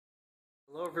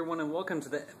Hello everyone and welcome to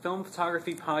the Film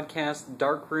Photography Podcast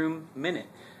Darkroom Minute.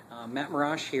 Matt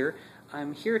Marrash here.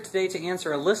 I'm here today to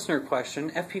answer a listener question.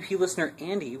 FPP Listener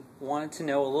Andy wanted to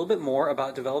know a little bit more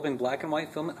about developing black and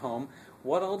white film at home.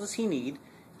 What all does he need?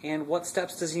 And what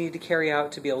steps does he need to carry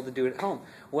out to be able to do it at home?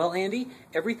 Well, Andy,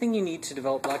 everything you need to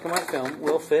develop black and white film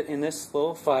will fit in this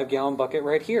little 5-gallon bucket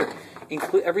right here.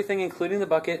 Everything, including the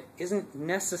bucket, isn't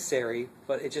necessary,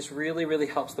 but it just really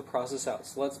helps the process out.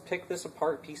 So let's pick this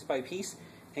apart piece by piece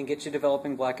and get you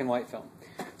developing black and white film.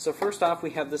 So first off,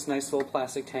 we have this nice little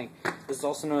plastic tank. This is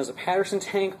also known as a Patterson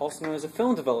tank, also known as a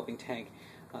film developing tank.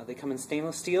 They come in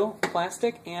stainless steel,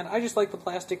 plastic, and I just like the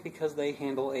plastic because they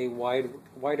handle a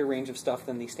wider range of stuff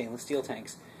than the stainless steel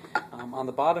tanks. On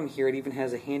the bottom here, it even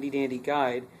has a handy-dandy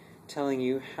guide telling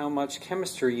you how much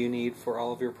chemistry you need for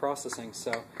all of your processing,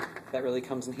 so that really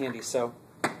comes in handy.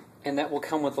 And that will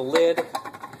come with a lid,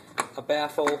 a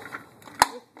baffle,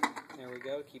 there we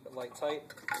go, keep it light tight,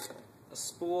 a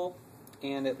spool,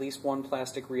 and at least one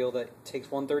plastic reel that takes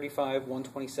 135,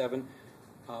 127,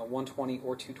 120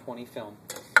 or 220 film,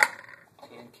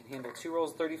 and can handle 2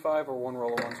 rolls of 35 or 1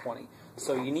 roll of 120.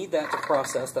 So you need that to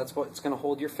process. That's what's going to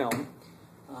hold your film.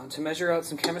 To measure out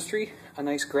some chemistry, a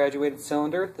nice graduated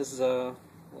cylinder. This is a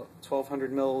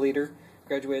 1200 milliliter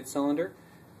graduated cylinder.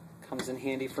 Comes in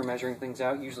handy for measuring things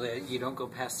out. Usually you don't go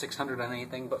past 600 on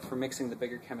anything, but for mixing the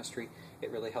bigger chemistry, it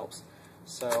really helps.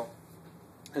 So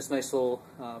this nice little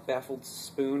baffled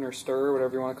spoon or stir,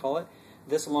 whatever you want to call it.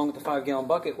 This, along with the 5-gallon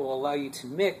bucket, will allow you to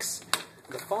mix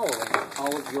the following,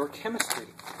 all of your chemistry.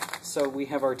 So we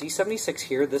have our D76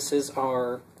 here. This is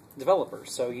our developer.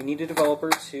 So you need a developer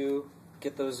to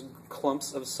get those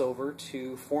clumps of silver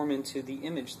to form into the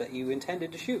image that you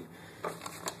intended to shoot.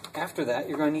 After that,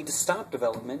 you're going to need to stop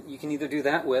development. You can either do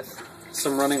that with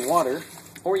some running water,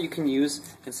 or you can use,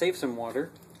 and save some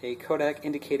water, a Kodak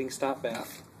indicating stop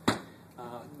bath.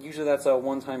 Usually that's a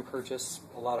one-time purchase.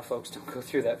 A lot of folks don't go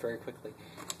through that very quickly.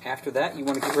 After that, you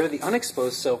want to get rid of the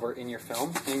unexposed silver in your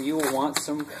film, and you will want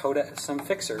some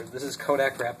fixer. This is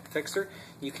Kodak wrapped fixer.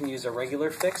 You can use a regular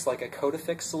fix, like a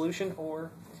Kodafix solution, or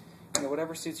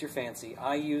whatever suits your fancy.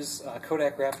 I use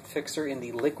Kodak wrapped fixer in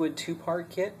the liquid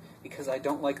 2-part kit because I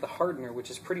don't like the hardener,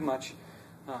 which is pretty much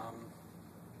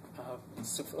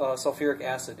sulfuric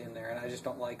acid in there, and I just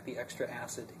don't like the extra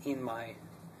acid in my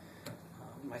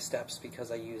steps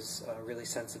because I use a really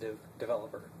sensitive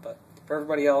developer. But for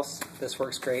everybody else, this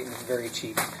works great and it's very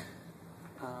cheap.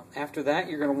 After that,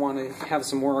 you're going to want to have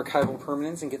some more archival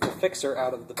permanence and get the fixer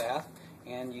out of the bath,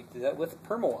 and you do that with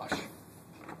perma-wash.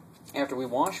 After we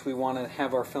wash, we want to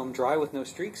have our film dry with no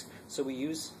streaks, so we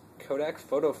use Kodak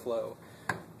Photo Flow,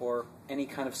 or any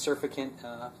kind of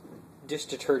surfactant. Dish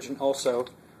detergent also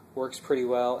works pretty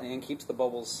well and keeps the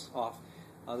bubbles off.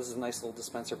 This is a nice little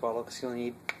dispenser bottle because you only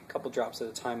need a couple drops at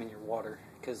a time in your water,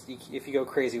 because if you go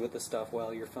crazy with this stuff,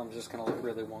 well, your film's just going to look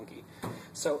really wonky.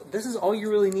 So this is all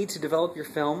you really need to develop your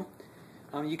film.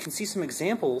 You can see some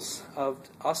examples of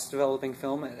us developing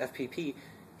film at FPP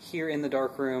here in the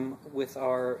darkroom with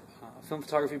our Film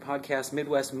Photography Podcast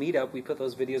Midwest Meetup. We put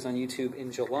those videos on YouTube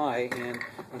in July, and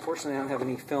unfortunately I don't have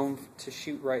any film to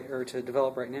shoot to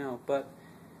develop right now, but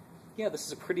yeah, this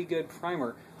is a pretty good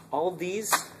primer. All of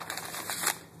these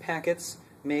packets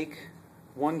make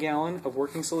 1 gallon of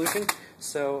working solution,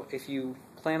 so if you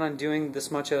plan on doing this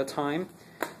much at a time,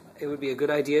 it would be a good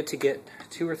idea to get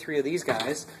 2 or 3 of these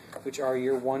guys, which are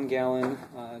your 1 gallon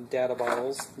data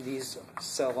bottles. These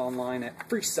sell online at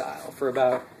Freestyle for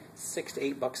about $6 to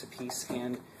 $8 a piece,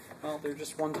 and well, they're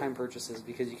just one-time purchases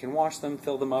because you can wash them,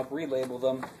 fill them up, relabel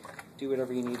them, do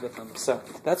whatever you need with them. So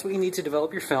that's what you need to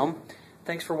develop your film.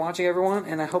 Thanks for watching, everyone,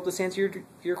 and I hope this answered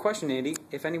your question, Andy.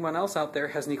 If anyone else out there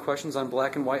has any questions on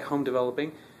black and white home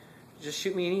developing, just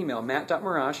shoot me an email,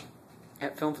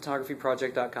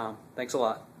 matt.marrash@filmphotographyproject.com. Thanks a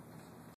lot.